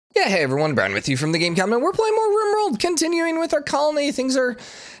Yeah, hey everyone, Brian with you from TheGameCommon. We're playing more RimWorld, continuing with our colony. Things are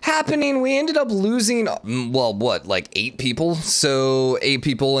happening. We ended up losing, well, what, like 8 people? So 8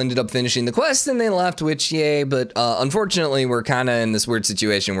 people ended up finishing the quest and they left, which, yay. But unfortunately, we're kind of in this weird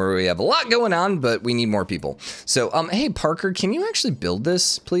situation where we have a lot going on, but we need more people. So, hey, Parker, can you actually build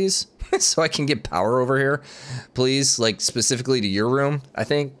this, please? So I can get power over here, please, like specifically to your room. I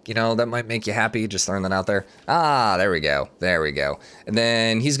think, you know, that might make you happy. Just throwing that out there. Ah, there we go. There we go. And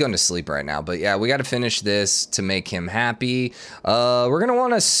then he's going to sleep right now. But yeah, we got to finish this to make him happy. We're going to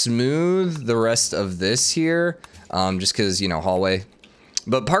want to smooth the rest of this here, just because, you know, hallway.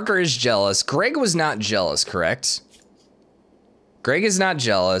 But Parker is jealous. Greg was not jealous, correct? Greg is not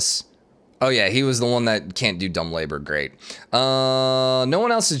jealous. Oh yeah, he was the one that can't do dumb labor. Great. No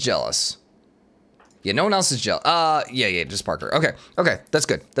one else is jealous. Yeah, no one else is jealous. Yeah, just Parker. Okay, that's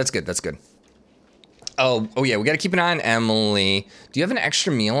good. That's good. Oh yeah, we gotta keep an eye on Emily. Do you have an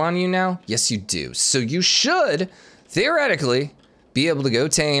extra meal on you now? Yes, you do. So you should, theoretically, be able to go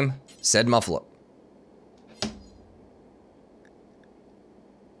tame said muffalo.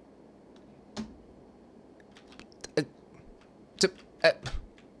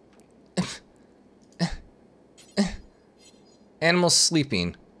 Animal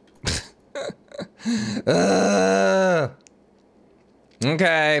sleeping.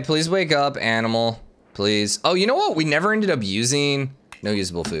 Okay, please wake up, animal. Please. Oh, you know what? We never ended up using no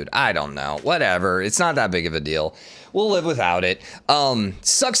usable food. I don't know. Whatever. It's not that big of a deal. We'll live without it.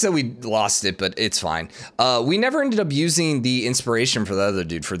 Sucks that we lost it, but it's fine. We never ended up using the inspiration for the other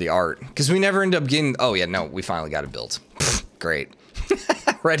dude for the art because we never ended up getting. Oh yeah, no, we finally got it built. Great.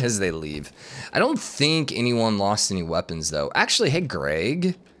 Right as they leave. I don't think anyone lost any weapons, though. Actually, hey,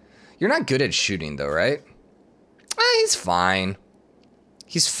 Greg. You're not good at shooting, though, right? He's fine.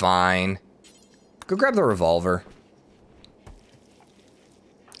 He's fine. Go grab the revolver.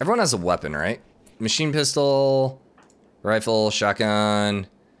 Everyone has a weapon, right? Machine pistol, rifle, shotgun.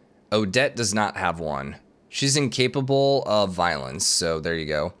 Odette does not have one. She's incapable of violence, so there you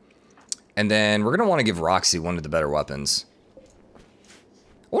go. And then we're going to want to give Roxy one of the better weapons.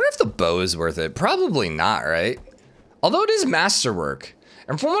 I wonder if the bow is worth it. Probably not, right? Although it is masterwork.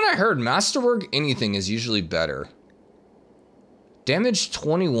 And from what I heard, masterwork anything is usually better. Damage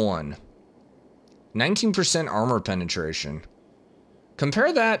 21. 19% armor penetration.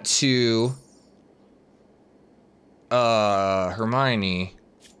 Compare that to Hermione.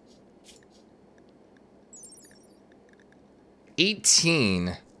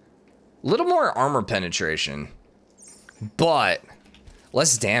 18. Little more armor penetration. But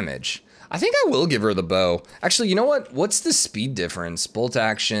less damage. I think I will give her the bow. Actually, you know what? What's the speed difference? Bolt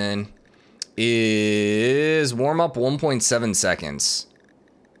action is warm up 1.7 seconds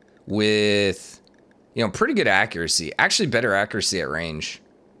with, you know, pretty good accuracy. Actually, better accuracy at range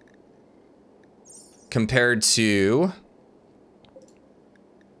compared to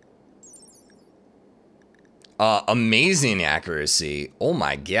amazing accuracy. Oh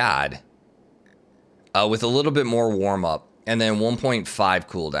my God. With a little bit more warm up. And then 1.5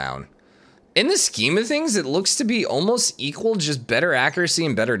 cooldown. In the scheme of things, it looks to be almost equal, just better accuracy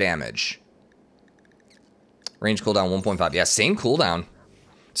and better damage. Range cooldown 1.5. Yeah, same cooldown.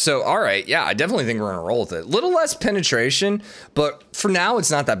 So, all right. Yeah, I definitely think we're going to roll with it. Little less penetration, but for now,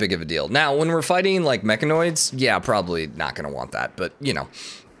 it's not that big of a deal. Now, when we're fighting like mechanoids, yeah, probably not going to want that. But, you know,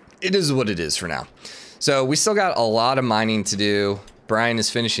 it is what it is for now. So, we still got a lot of mining to do. Brian is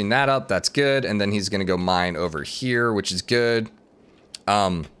finishing that up. That's good. And then he's going to go mine over here, which is good.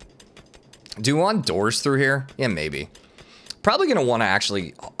 Do you want doors through here? Yeah, maybe. Probably going to want to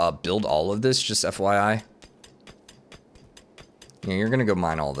actually build all of this, just FYI. Yeah, you're going to go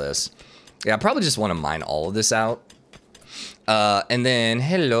mine all this. Yeah, I probably just want to mine all of this out. And then,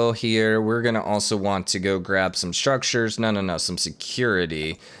 hello here. We're going to also want to go grab some structures. No, some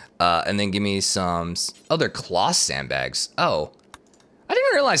security. And then give me some other cloth sandbags. Oh. I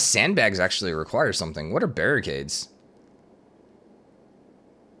didn't realize sandbags actually require something. What are barricades?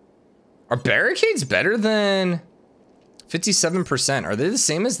 Are barricades better than 57%? Are they the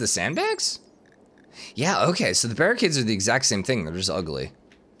same as the sandbags? Yeah, okay. So the barricades are the exact same thing. They're just ugly.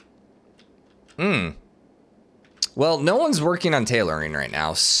 Well, no one's working on tailoring right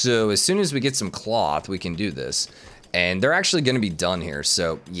now. So as soon as we get some cloth, we can do this. And they're actually going to be done here.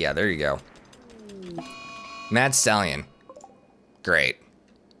 So yeah, there you go. Mad Stallion. Great.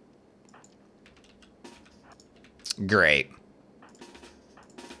 Great.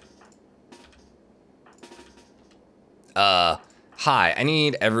 Hi, I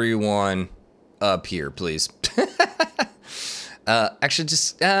need everyone up here, please. Actually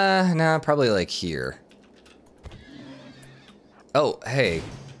just, no, probably like here. Oh, hey.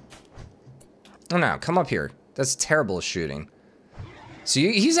 Oh no, come up here. That's terrible shooting. So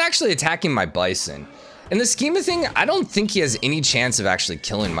he's actually attacking my bison. In the scheme of thing, I don't think he has any chance of actually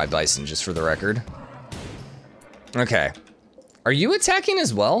killing my bison, just for the record. Okay. Are you attacking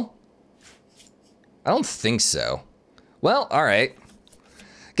as well? I don't think so. Well, all right.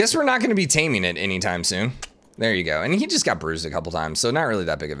 Guess we're not going to be taming it anytime soon. There you go. And he just got bruised a couple times, so not really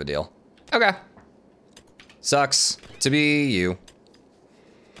that big of a deal. Okay. Sucks to be you.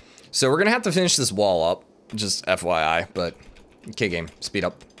 So we're going to have to finish this wall up. Just FYI, but okay, game. Speed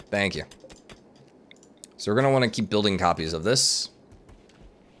up. Thank you. So we're going to want to keep building copies of this.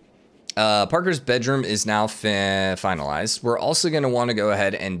 Parker's bedroom is now finalized. We're also going to want to go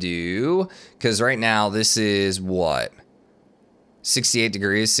ahead and do, because right now this is what? 68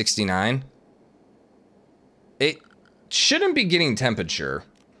 degrees, 69. It shouldn't be getting temperature.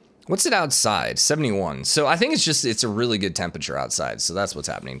 What's it outside? 71. So I think it's a really good temperature outside. So that's what's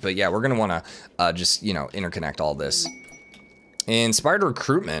happening. But yeah, we're going to want to just, you know, interconnect all this. Inspired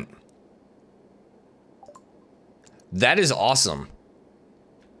recruitment. That is awesome.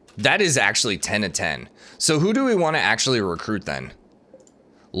 That is actually 10 of 10. So who do we want to actually recruit then?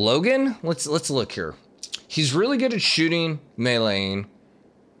 Logan? Let's look here. He's really good at shooting, meleeing.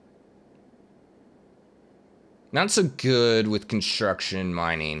 Not so good with construction,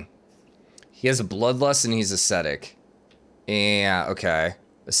 mining. He has a bloodlust and he's aesthetic. Yeah, okay.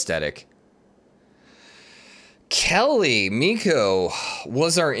 Aesthetic. Kelly, Miko,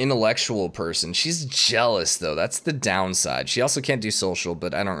 was our intellectual person. She's jealous, though. That's the downside. She also can't do social,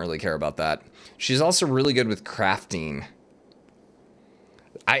 but I don't really care about that. She's also really good with crafting.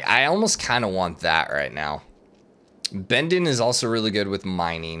 I almost kind of want that right now. Bendon is also really good with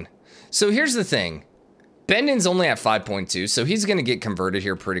mining. So here's the thing. Bendon's only at 5.2, so he's going to get converted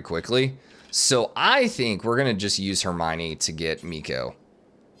here pretty quickly. So I think we're going to just use Hermione to get Miko.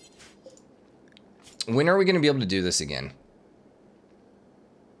 When are we going to be able to do this again?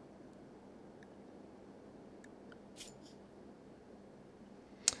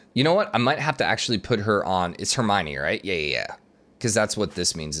 You know what? I might have to actually put her on. It's Hermione, right? Yeah. Because that's what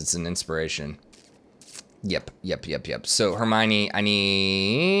this means. It's an inspiration. Yep. So Hermione, I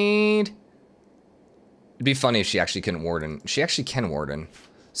need... It'd be funny if she actually couldn't warden. She actually can warden.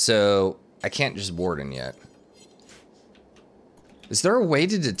 So I can't just warden yet. Is there a way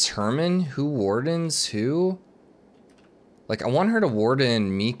to determine who wardens who? Like, I want her to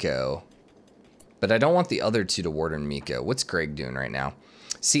warden Miko, but I don't want the other two to warden Miko. What's Greg doing right now?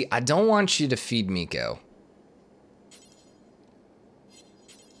 See, I don't want you to feed Miko.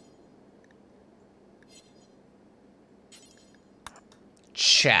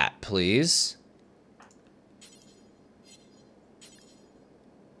 Chat, please.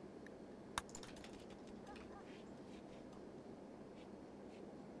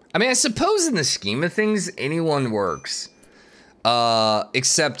 I mean, I suppose in the scheme of things, anyone works.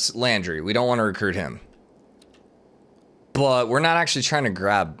 Except Landry. We don't want to recruit him. But we're not actually trying to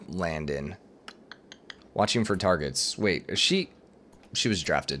grab Landon. Watching for targets. Wait, is she was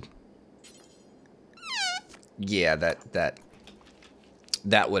drafted. Yeah, that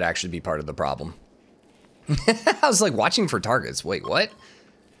would actually be part of the problem. I was like, watching for targets. Wait, what?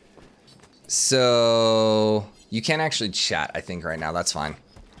 So you can't actually chat, I think, right now. That's fine.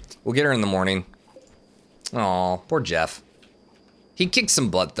 We'll get her in the morning. Aw, poor Jeff. He kicked some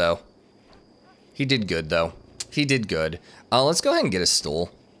butt, though. He did good, though. He did good. Let's go ahead and get a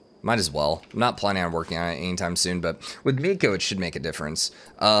stool. Might as well. I'm not planning on working on it anytime soon, but with Miko, it should make a difference.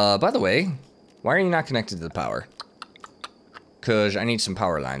 By the way, why are you not connected to the power? Because I need some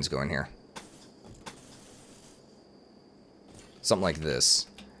power lines going here. Something like this.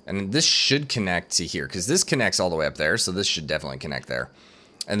 And this should connect to here, because this connects all the way up there, so this should definitely connect there.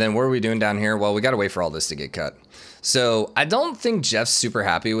 And then what are we doing down here? Well, we got to wait for all this to get cut. So I don't think Jeff's super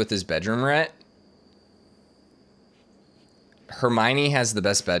happy with his bedroom rent. Hermione has the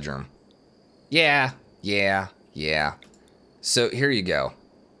best bedroom. Yeah. So here you go.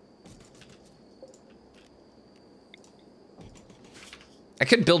 I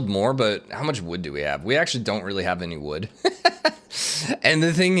could build more, but how much wood do we have? We actually don't really have any wood. And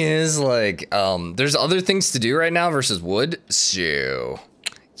the thing is, like, there's other things to do right now versus wood. So...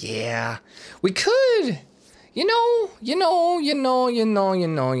 yeah, we could, you know,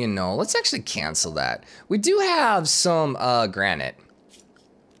 let's actually cancel that. We do have some granite.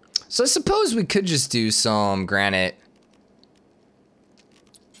 So I suppose we could just do some granite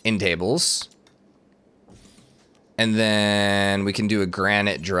in tables. And then we can do a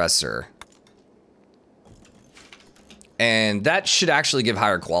granite dresser. And that should actually give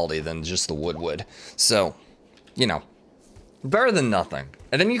higher quality than just the wood would. So, you know, better than nothing.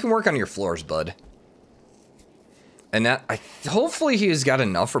 And then you can work on your floors, bud. And that, hopefully he has got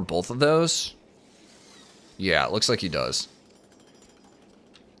enough for both of those. Yeah, it looks like he does.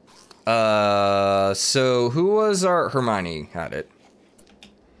 So who was our... Hermione had it.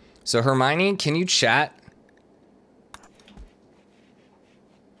 So Hermione, can you chat?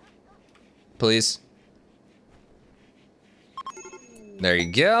 Please. There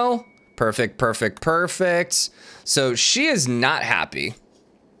you go. Perfect, perfect, perfect. So she is not happy.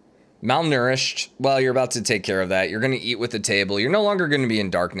 Malnourished. Well, you're about to take care of that. You're going to eat with the table. You're no longer going to be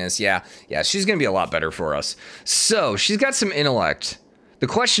in darkness. Yeah, she's going to be a lot better for us. So she's got some intellect. The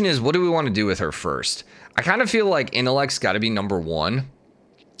question is, what do we want to do with her first? I kind of feel like intellect's got to be number 1.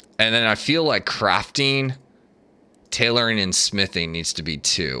 And then I feel like crafting, tailoring, and smithing needs to be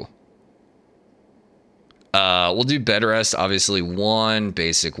 2. We'll do bed rest, obviously 1,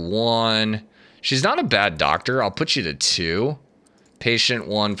 basic 1. She's not a bad doctor. I'll put you to 2. Patient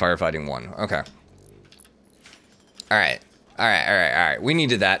 1, firefighting 1. Okay. All right. We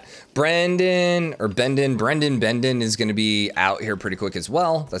needed that. Brendan is going to be out here pretty quick as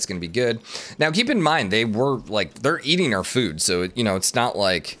well. That's going to be good. Now, keep in mind, they're eating our food. So, you know, it's not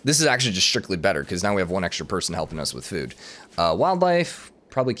like, this is actually just strictly better because now we have 1 extra person helping us with food. Wildlife,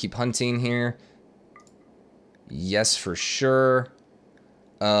 probably keep hunting here. Yes, for sure.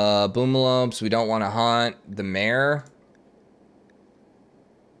 Boomalopes, we don't want to hunt. The mare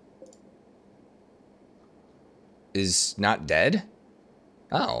is not dead?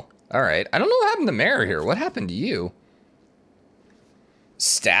 Oh, all right. I don't know what happened to the mare here. What happened to you?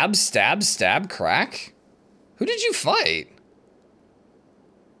 Stab, stab, stab, crack? Who did you fight?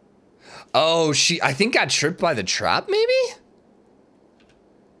 Oh, I think got tripped by the trap, maybe?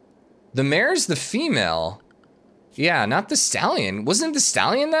 The mare's the female. Yeah, not the stallion. Wasn't it the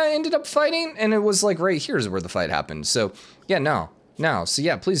stallion that ended up fighting? And it was like right here is where the fight happened. So, yeah, no. So,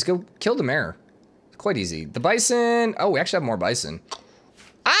 yeah, please go kill the mare. It's quite easy. The bison. Oh, we actually have more bison.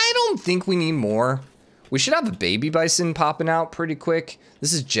 I don't think we need more. We should have a baby bison popping out pretty quick.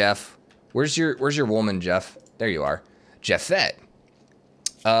 This is Jeff. Where's your woman, Jeff? There you are. Jeffette.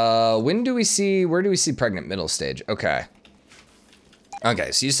 Where do we see pregnant middle stage? Okay.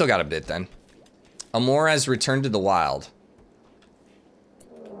 Okay, so you still got a bit then. Amor has returned to the wild.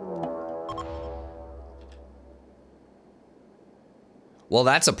 Well,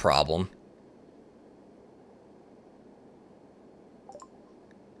 that's a problem.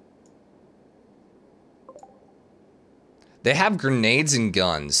 They have grenades and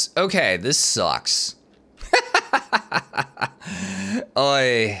guns. Okay, this sucks.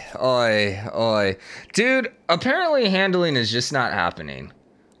 Oi, oi, oi. Dude, apparently handling is just not happening.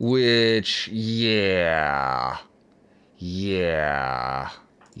 Which, yeah.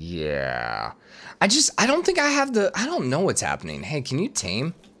 I don't think I have I don't know what's happening. Hey, can you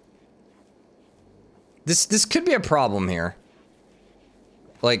tame? This could be a problem here.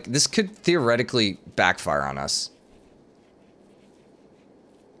 Like, this could theoretically backfire on us.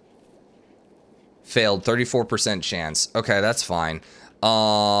 Failed, 34% chance. Okay, that's fine.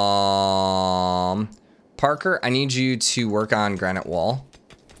 Parker, I need you to work on granite wall.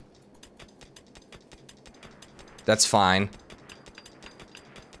 That's fine.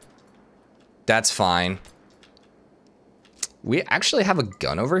 That's fine. We actually have a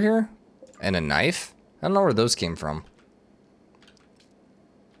gun over here and a knife. I don't know where those came from.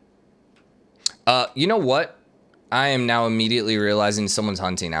 You know what? I am now immediately realizing someone's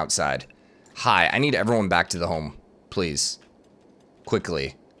hunting outside. Hi, I need everyone back to the home, please.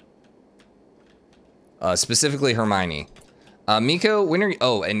 Quickly. Specifically Hermione. Miko, when are you?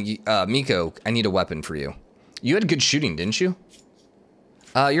 Oh, and Miko, I need a weapon for you. You had good shooting, didn't you?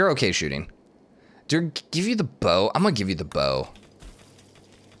 You're okay shooting. Do I give you the bow? I'm gonna give you the bow.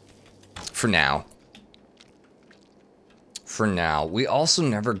 For now. For now. We also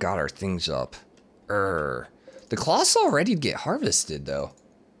never got our things up. The cloths already get harvested, though.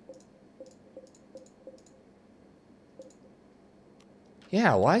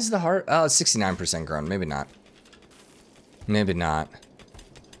 Yeah, why is the heart? Oh, it's 69% grown. Maybe not. Maybe not.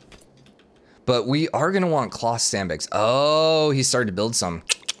 But we are going to want cloth sandbags. Oh, he started to build some.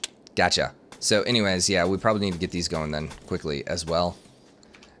 Gotcha. So anyways, yeah, we probably need to get these going then quickly as well.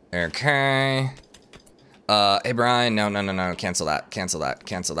 Okay. Hey, Brian. No. Cancel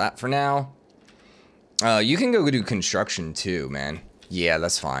that for now. You can go do construction too, man. Yeah,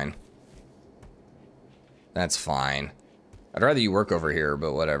 that's fine. That's fine. I'd rather you work over here,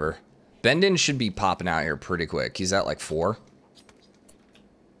 but whatever. Bendon should be popping out here pretty quick. He's at like 4.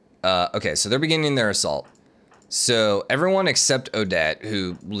 Okay, so they're beginning their assault. So everyone except Odette,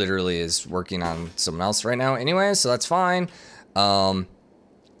 who literally is working on someone else right now anyway, so that's fine.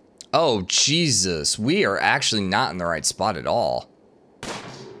 Oh, Jesus. We are actually not in the right spot at all.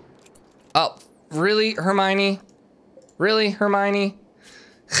 Oh, really, Hermione? Really, Hermione?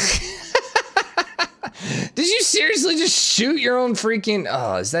 Did you seriously just shoot your own freaking...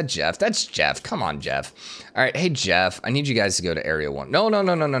 Oh, is that Jeff? That's Jeff. Come on, Jeff. All right, hey, Jeff. I need you guys to go to Area 1. No.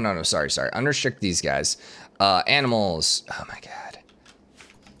 Sorry. Unrestrict these guys. Animals. Oh, my God.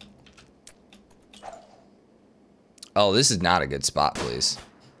 Oh, this is not a good spot, please.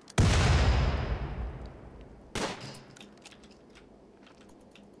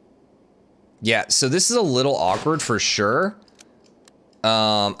 Yeah, so this is a little awkward for sure.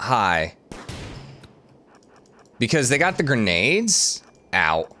 Hi. Because they got the grenades.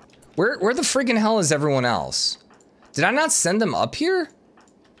 Ow. Where the freaking hell is everyone else? Did I not send them up here?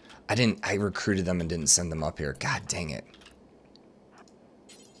 I recruited them and didn't send them up here. God dang it.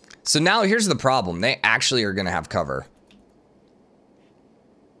 So now here's the problem. They actually are gonna have cover.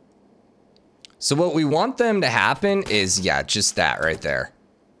 So what we want them to happen is, yeah, just that right there.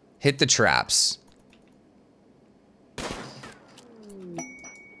 Hit the traps.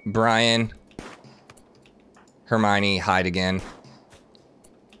 Brian. Hermione, hide again.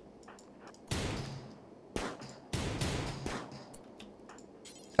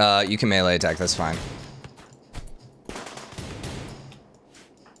 You can melee attack, that's fine.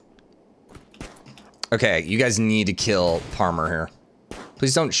 Okay, you guys need to kill Palmer here.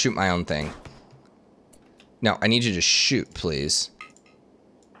 Please don't shoot my own thing. No, I need you to shoot, please.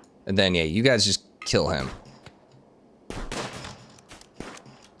 And then, yeah, you guys just kill him.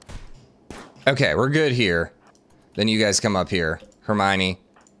 Okay, we're good here. Then you guys come up here. Hermione.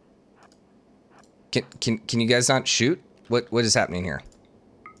 Can you guys not shoot? What is happening here?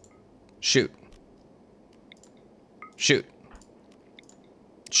 Shoot. Shoot.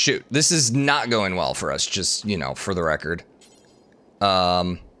 Shoot. This is not going well for us, just, you know, for the record.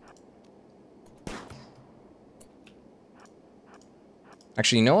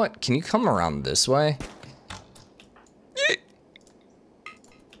 Actually, you know what? Can you come around this way?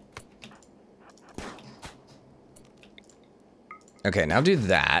 Okay, now do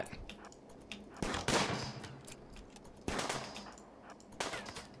that.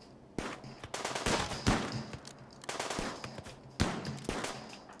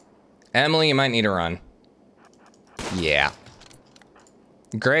 Emily, you might need to run. Yeah.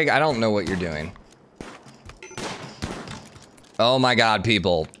 Greg, I don't know what you're doing. Oh my God,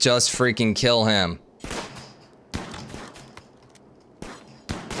 people. Just freaking kill him.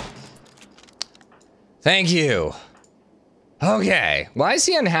 Thank you. Okay. Why is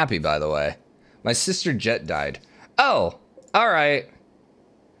he unhappy, by the way? My sister Jet died. Oh, all right.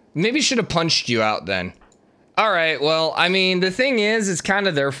 Maybe should have punched you out then. All right, well, I mean, the thing is, it's kind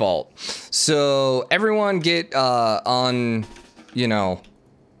of their fault. So everyone get you know,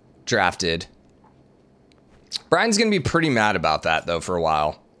 drafted. Brian's gonna be pretty mad about that, though, for a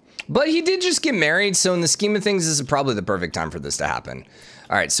while. But he did just get married, so in the scheme of things, this is probably the perfect time for this to happen.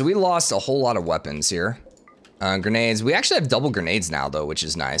 All right, so we lost a whole lot of weapons here. Grenades. We actually have double grenades now, though, which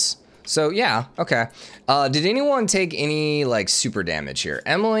is nice. So, yeah, okay. Did anyone take any, like, super damage here?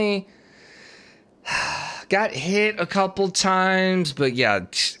 Emily got hit a couple times, but yeah,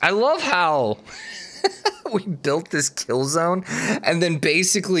 I love how we built this kill zone and then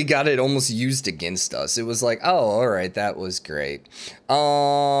basically got it almost used against us. It was like, oh, all right, that was great.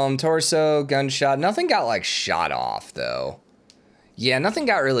 Torso, gunshot. Nothing got, like, shot off, though. Yeah, nothing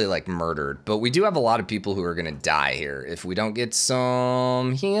got really, like, murdered, but we do have a lot of people who are gonna die here if we don't get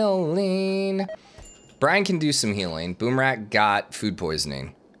some healing. Brian can do some healing. Boomrat got food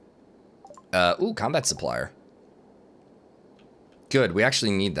poisoning. Ooh, combat supplier. Good, we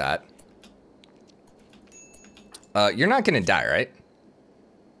actually need that. You're not gonna die, right?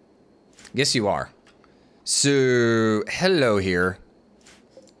 Yes, you are. So, hello here.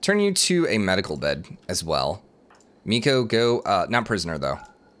 Turn you to a medical bed as well. Miko, go, not prisoner though.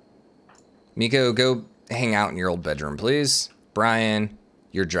 Miko, go hang out in your old bedroom, please. Brian,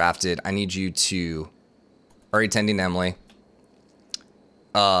 you're drafted. I need you to, are you tending to Emily?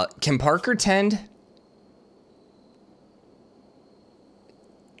 Can Parker tend?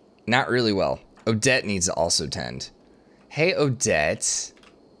 Not really well. Odette needs to also tend. Hey, Odette.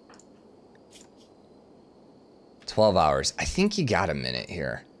 12 hours. I think you got a minute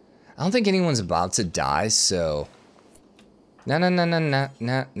here. I don't think anyone's about to die, so... No.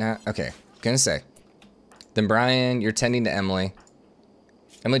 Okay, gonna say. Then Brian, you're tending to Emily.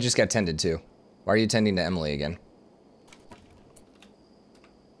 Emily just got tended to. Why are you tending to Emily again?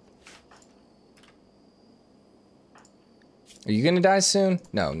 Are you gonna die soon?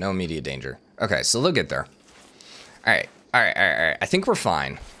 No, no immediate danger. Okay, so they'll get there. All right. I think we're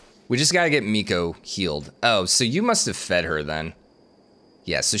fine. We just gotta get Miko healed. Oh, so you must have fed her then.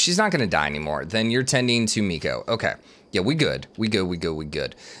 Yeah, so she's not gonna die anymore. Then you're tending to Miko. Okay. Yeah, we good. We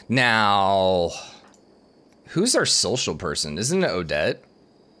good. Now, who's our social person? Isn't it Odette?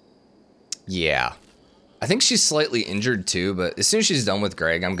 Yeah. I think she's slightly injured too, but as soon as she's done with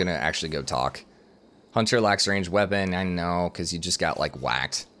Greg, I'm gonna actually go talk. Hunter lacks ranged weapon. I know, because you just got, like,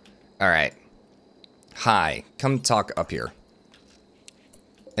 whacked. All right. Hi. Come talk up here.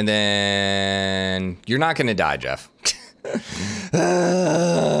 And then you're not gonna die, Jeff.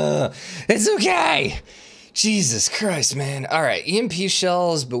 It's okay. Jesus Christ, man. All right, EMP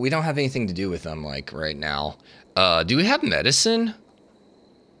shells, but we don't have anything to do with them, like, right now. Do we have medicine?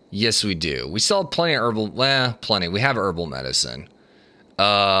 Yes, we do. We still have plenty of herbal, plenty. We have herbal medicine.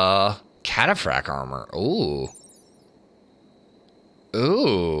 Cataphract armor. Ooh.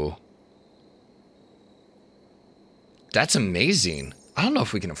 Ooh. That's amazing. I don't know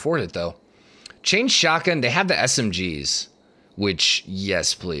if we can afford it, though. Chain shotgun, they have the SMGs, which,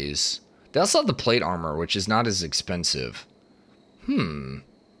 yes, please. They also have the plate armor, which is not as expensive.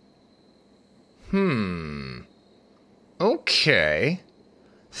 Okay.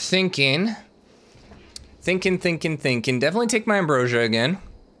 Thinking. Definitely take my ambrosia again.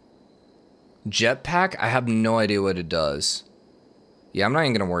 Jetpack, I have no idea what it does. Yeah, I'm not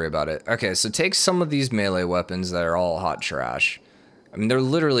even going to worry about it. Okay, so take some of these melee weapons that are all hot trash. I mean, they're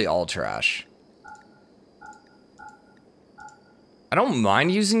literally all trash. I don't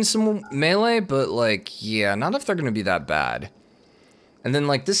mind using some melee, but, like, yeah, not if they're going to be that bad. And then,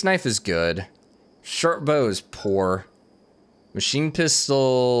 like, this knife is good. Short bow is poor. Machine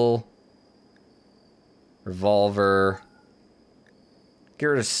pistol. Revolver. Get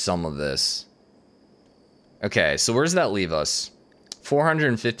rid of some of this. Okay, so where does that leave us?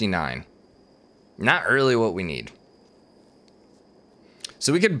 459. Not really what we need.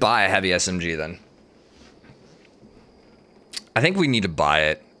 So we could buy a heavy SMG then. I think we need to buy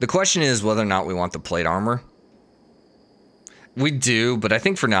it. The question is whether or not we want the plate armor. We do, but I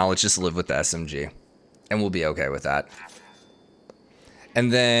think for now, let's just live with the SMG. And we'll be okay with that.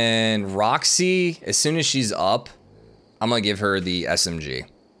 And then Roxy, as soon as she's up, I'm going to give her the SMG.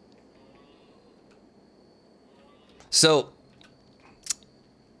 So,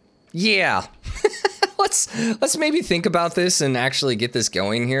 yeah. Let's maybe think about this and actually get this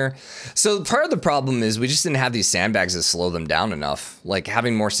going here. So part of the problem is we just didn't have these sandbags to slow them down enough. Like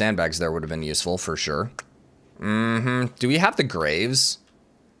having more sandbags there would have been useful for sure. Do we have the graves?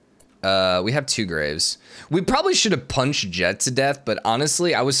 We have 2 graves. We probably should have punched Jet to death, but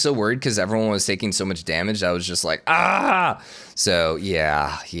honestly, I was so worried because everyone was taking so much damage. I was just like, ah! So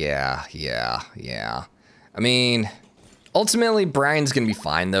yeah. I mean, ultimately, Brian's going to be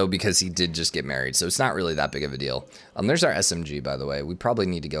fine, though, because he did just get married, so it's not really that big of a deal. There's our SMG, by the way. We probably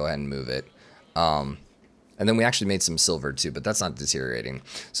need to go ahead and move it. And then we actually made some silver, too, but that's not deteriorating.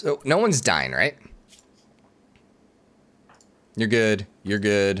 So no one's dying, right? You're good. You're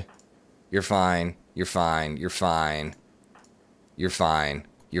good. You're fine. You're fine. You're fine. You're fine.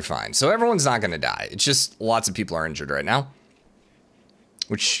 You're fine. So everyone's not going to die. It's just lots of people are injured right now.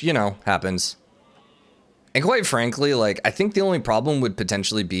 Which, you know, happens. And quite frankly, like, I think the only problem would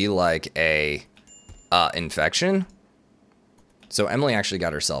potentially be, like, a infection. So Emily actually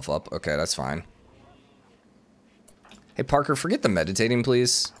got herself up. Okay, that's fine. Hey, Parker, forget the meditating,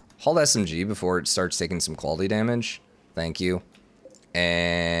 please. Hold SMG before it starts taking some quality damage. Thank you.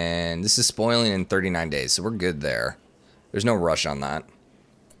 And this is spoiling in 39 days, so we're good there. There's no rush on that.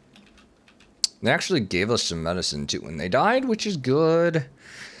 They actually gave us some medicine, too, when they died, which is good.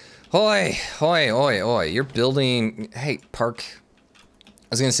 Oi, oi, oi, oi. You're building... Hey, Park. I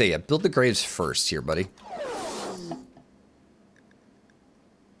was going to say, yeah, build the graves first here, buddy.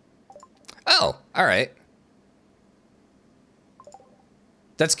 Oh, all right.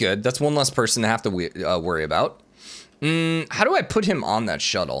 That's good. That's one less person to have to worry about. How do I put him on that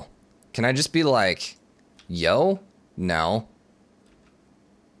shuttle? Can I just be like, yo? No.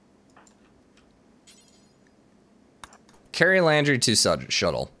 Carry Landry to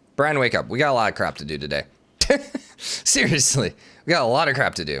shuttle. Brian, wake up. We got a lot of crap to do today. Seriously. We got a lot of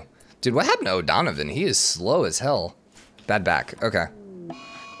crap to do. Dude, what happened to O'Donovan? He is slow as hell. Bad back. Okay.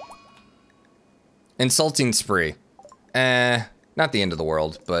 Insulting spree. Not the end of the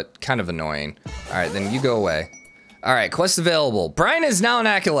world, but kind of annoying. All right, then you go away. All right, quest available. Brian is now an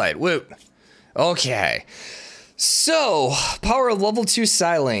acolyte. Woot. Okay. So, power of level 2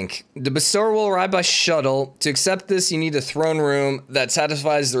 Psylink. The bestower will arrive by shuttle. To accept this, you need a throne room that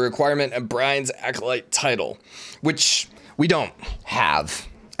satisfies the requirement of Brian's acolyte title, which we don't have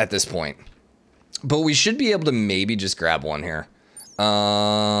at this point. But we should be able to maybe just grab one here.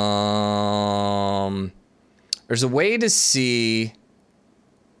 There's a way to see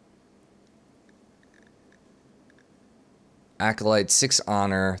Acolyte, 6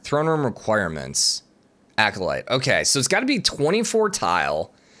 honor, throne room requirements. Acolyte. Okay, so it's got to be 24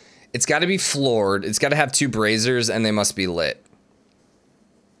 tile. It's got to be floored. It's got to have 2 braziers, and they must be lit.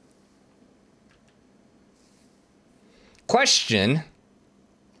 Question.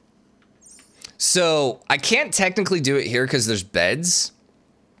 So I can't technically do it here because there's beds,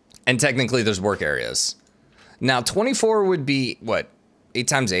 and technically there's work areas. Now 24 would be what? 8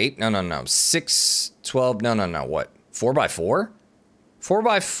 times 8? No. 6, 12. No. What? 4 by 4? 4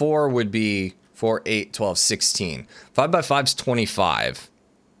 by 4 would be 4, 8, 12, 16. 5 by 5 is 25.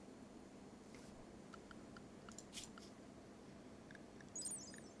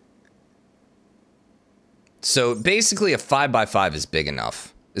 So basically a 5 by 5 is big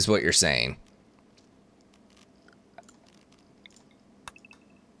enough, is what you're saying.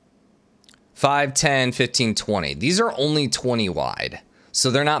 Five, 10, 15, 20. These are only 20 wide, so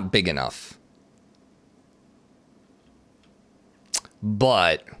they're not big enough.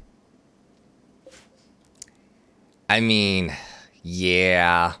 But, I mean,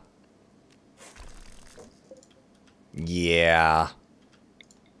 yeah. Yeah.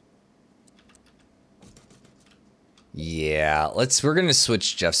 Yeah, we're gonna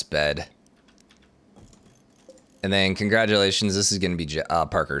switch Jeff's bed. And then congratulations, this is gonna be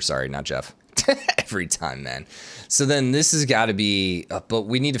Parker, sorry, not Jeff. Every time, man. So then this has gotta be, but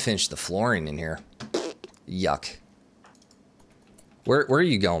we need to finish the flooring in here. Yuck. Where are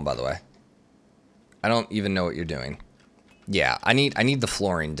you going, by the way? I don't even know what you're doing. Yeah, I need the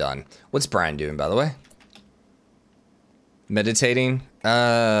flooring done. What's Brian doing, by the way? Meditating?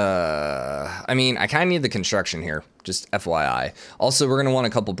 I mean, I kind of need the construction here, just FYI. Also, we're going to want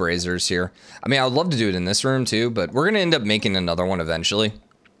a couple braziers here. I mean, I would love to do it in this room too, but we're going to end up making another one eventually.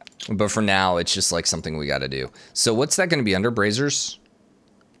 But for now, it's just like something we got to do. So what's that going to be under braziers?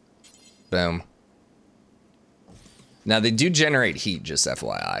 Boom. Now, they do generate heat, just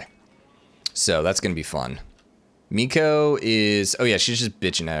FYI. So that's going to be fun. Miko is... Oh, yeah, she's just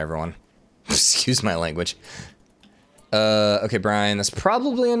bitching at everyone. Excuse my language. Okay, Brian, that's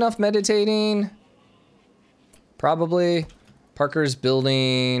probably enough meditating. Probably. Parker's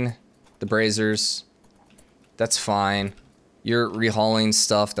building the braziers. That's fine. You're rehauling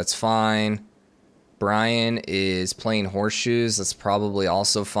stuff. That's fine. Brian is playing horseshoes. That's probably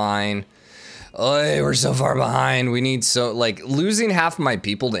also fine. Oh, we're so far behind. We need so... Like, losing half of my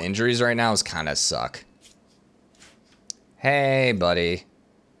people to injuries right now is kind of suck. Hey, buddy.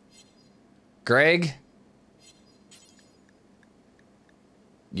 Greg?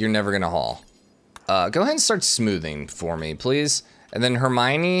 You're never gonna haul. Go ahead and start smoothing for me, please. And then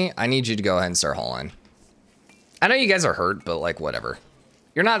Hermione, I need you to go ahead and start hauling. I know you guys are hurt, but like, whatever.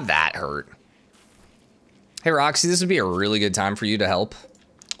 You're not that hurt. Hey, Roxy, this would be a really good time for you to help.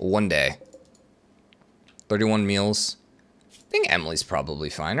 One day. 31 meals. I think Emily's probably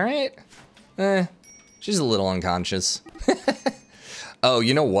fine, right? She's a little unconscious. Oh,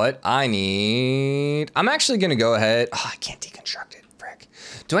 you know what? I'm actually gonna go ahead. Oh, I can't deconstruct it. Frick.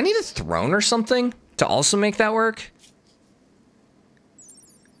 Do I need a throne or something to also make that work?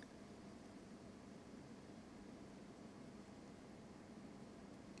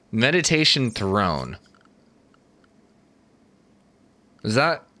 Meditation throne. Is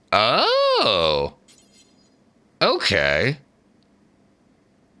that... Oh! Okay.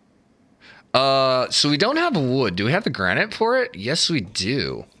 So we don't have wood. Do we have the granite for it? Yes, we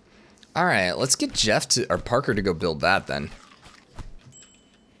do. All right, let's get or Parker to go build that then.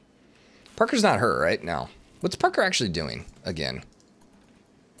 Parker's not hurt, right? No. What's Parker actually doing again?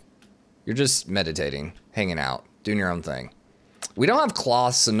 You're just meditating, hanging out, doing your own thing. We don't have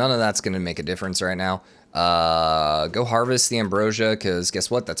cloths, so none of that's going to make a difference right now. Go harvest the ambrosia, because guess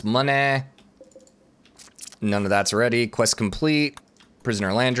what? That's money. None of that's ready. Quest complete.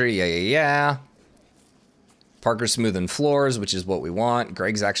 Prisoner Landry, yeah. Parker's smoothing floors, which is what we want.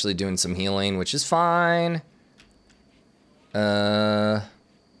 Greg's actually doing some healing, which is fine. Yeah,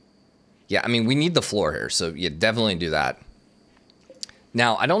 I mean, we need the floor here, so yeah, definitely do that.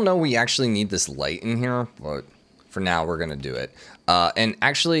 Now, I don't know we actually need this light in here, but for now, we're going to do it. And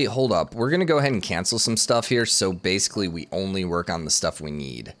actually, hold up. We're going to go ahead and cancel some stuff here, so basically we only work on the stuff we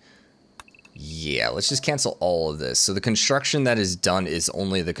need. Yeah, let's just cancel all of this. So the construction that is done is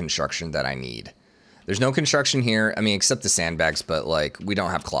only the construction that I need. There's no construction here, I mean, except the sandbags, but, like, we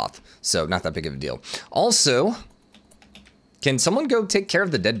don't have cloth, so not that big of a deal. Also, can someone go take care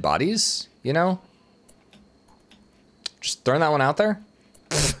of the dead bodies, you know? Just throwing that one out there.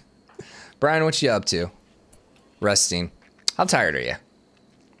 Brian, what you up to? Resting. How tired are you?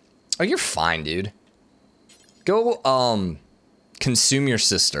 Oh, you're fine, dude. Go, consume your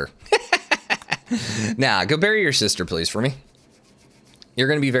sister. Nah, go bury your sister, please, for me. You're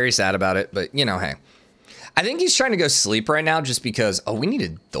gonna be very sad about it, but, you know, hey. I think he's trying to go sleep right now just because... Oh, we need a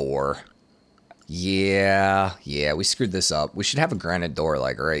door. Yeah, we screwed this up. We should have a granite door,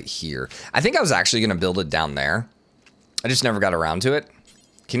 like, right here. I think I was actually gonna build it down there. I just never got around to it.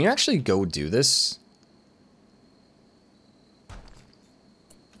 Can you actually go do this?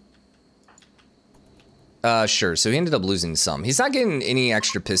 Sure. So he ended up losing some. He's not getting any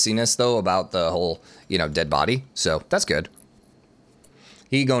extra pissiness, though, about the whole, you know, dead body. So that's good.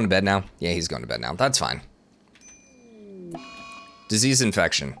 He going to bed now? Yeah, he's going to bed now. That's fine. Disease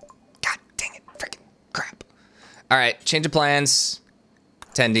infection. God dang it. Freaking crap. All right. Change of plans.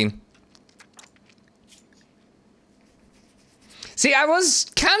 Tending. See, I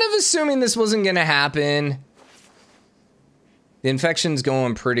was kind of assuming this wasn't going to happen. The infection's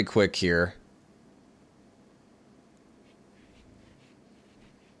going pretty quick here.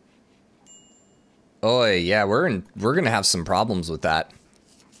 Oh, yeah, we're going to have some problems with that.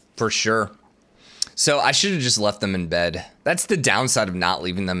 For sure. So I should have just left them in bed. That's the downside of not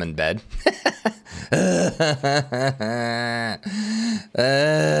leaving them in bed.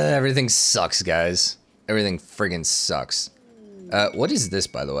 Everything sucks, guys. Everything friggin' sucks. What is this,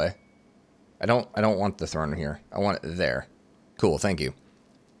 by the way? I don't want the throne here. I want it there. Cool, thank you.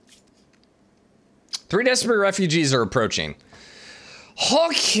 3 desperate refugees are approaching.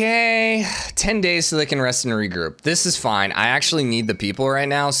 Okay, 10 days so they can rest and regroup. This is fine. I actually need the people right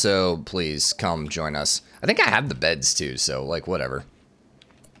now, so please come join us. I think I have the beds too, so like whatever.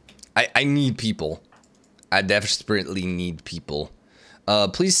 I need people. I desperately need people.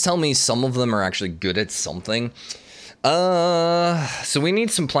 Please tell me some of them are actually good at something. So we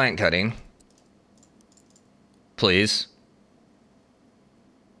need some plant cutting. Please.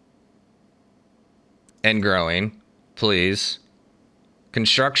 And growing. Please.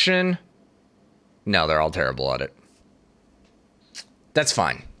 Construction? No, they're all terrible at it. That's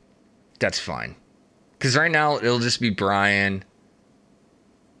fine. That's fine. Because right now, it'll just be Brian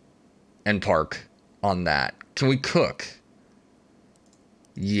and Park on that. Can we cook?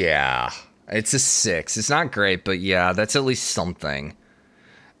 Yeah. It's a 6. It's not great, but yeah, that's at least something.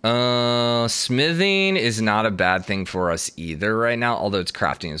 Smithing is not a bad thing for us either right now, although it's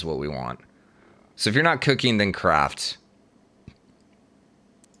crafting is what we want. So if you're not cooking, then craft.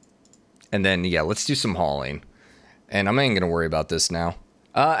 And then, yeah, let's do some hauling. And I'm not even going to worry about this now.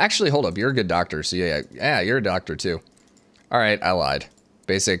 Actually, hold up. You're a good doctor. So, yeah, you're a doctor, too. All right, I lied.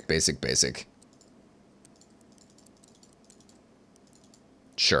 Basic.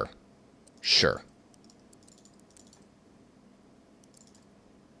 Sure.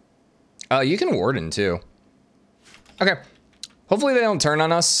 You can warden, too. Okay. Hopefully they don't turn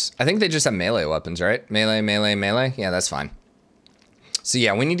on us. I think they just have melee weapons, right? Melee. Yeah, that's fine. So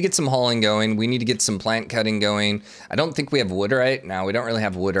yeah, we need to get some hauling going. We need to get some plant cutting going. I don't think we have wood right now. We don't really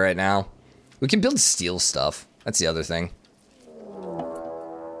have wood right now. We can build steel stuff. That's the other thing.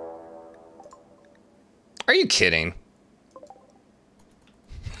 Are you kidding?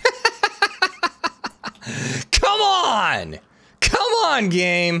 Come on! Come on,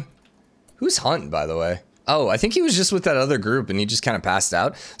 game! Who's Hunt, by the way? Oh, I think he was just with that other group and he just kind of passed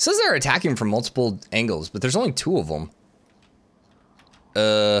out. It says they're attacking from multiple angles, but there's only 2 of them.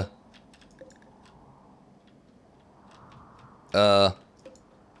 Yeah,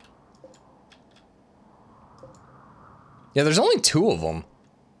 there's only 2 of them.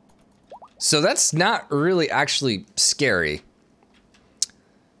 So that's not really actually scary.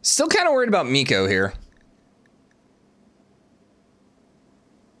 Still kind of worried about Miko here.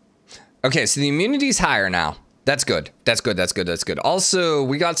 Okay, so the immunity's higher now. That's good. That's good. Also,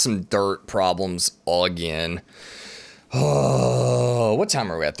 we got some dirt problems again. Oh, what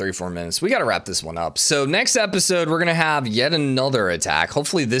time are we at? 34 minutes. We got to wrap this one up. So next episode, we're going to have yet another attack.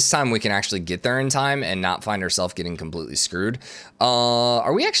 Hopefully this time we can actually get there in time and not find ourselves getting completely screwed.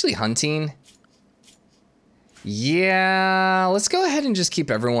 Are we actually hunting? Yeah, let's go ahead and just keep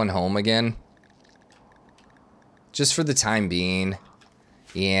everyone home again. Just for the time being.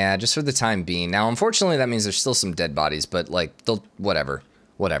 Yeah, just for the time being. Now, unfortunately, that means there's still some dead bodies, but like, whatever.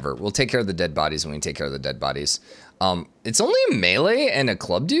 We'll take care of the dead bodies when we take care of the dead bodies. It's only a melee and a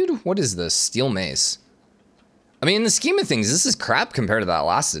club dude? What is this? Steel mace. I mean, in the scheme of things, this is crap compared to that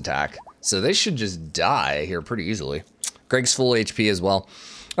last attack. So they should just die here pretty easily. Greg's full HP as well.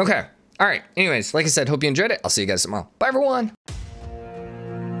 Okay. All right. Anyways, like I said, hope you enjoyed it. I'll see you guys tomorrow. Bye, everyone.